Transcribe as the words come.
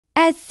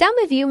As some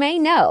of you may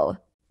know,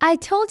 I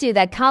told you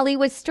that Kolly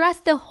was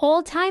stressed the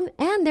whole time,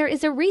 and there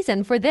is a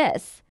reason for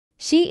this.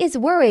 She is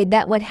worried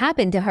that what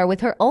happened to her with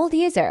her old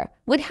user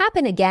would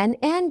happen again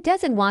and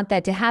doesn't want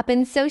that to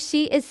happen, so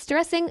she is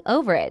stressing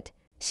over it.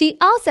 She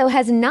also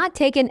has not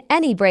taken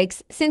any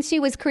breaks since she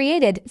was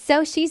created,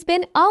 so she's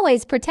been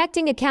always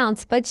protecting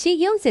accounts, but she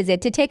uses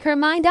it to take her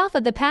mind off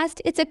of the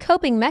past. It's a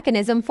coping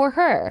mechanism for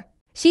her.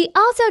 She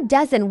also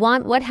doesn't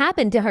want what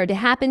happened to her to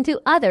happen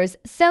to others,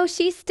 so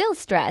she's still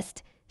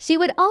stressed. She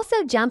would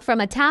also jump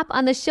from a tap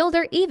on the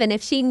shoulder even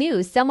if she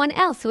knew someone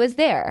else was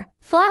there.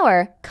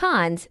 Flower,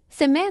 Cons,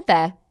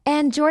 Samantha,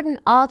 and Jordan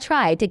all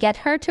try to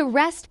get her to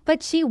rest,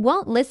 but she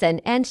won't listen,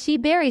 and she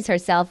buries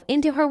herself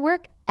into her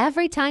work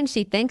every time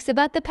she thinks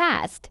about the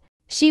past.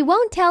 She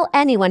won't tell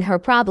anyone her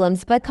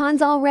problems, but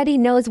Cons already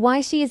knows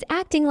why she is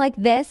acting like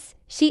this.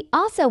 She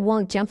also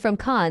won't jump from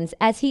Cons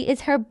as he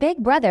is her big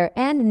brother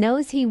and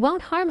knows he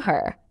won't harm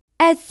her.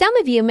 As some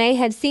of you may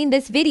have seen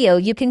this video,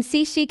 you can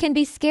see she can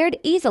be scared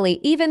easily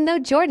even though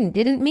Jordan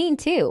didn't mean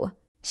to.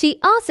 She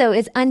also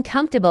is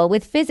uncomfortable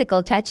with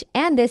physical touch,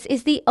 and this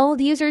is the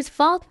old user's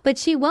fault, but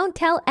she won't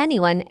tell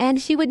anyone, and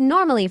she would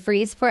normally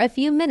freeze for a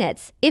few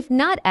minutes, if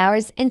not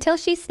hours, until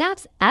she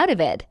snaps out of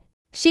it.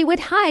 She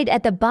would hide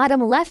at the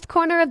bottom left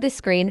corner of the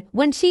screen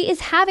when she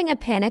is having a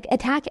panic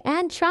attack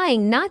and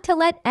trying not to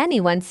let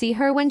anyone see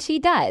her when she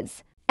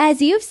does. As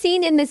you've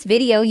seen in this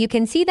video, you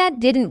can see that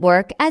didn't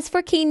work as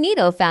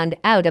Kinitopet found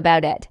out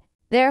about it.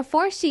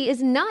 Therefore, she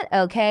is not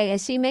okay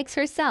as she makes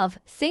herself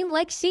seem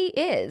like she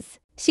is.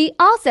 She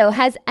also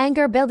has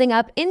anger building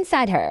up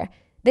inside her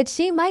that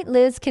she might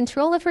lose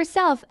control of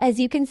herself, as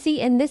you can see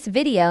in this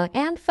video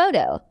and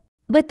photo.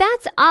 But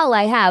that's all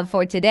I have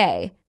for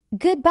today.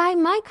 Goodbye,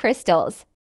 my crystals.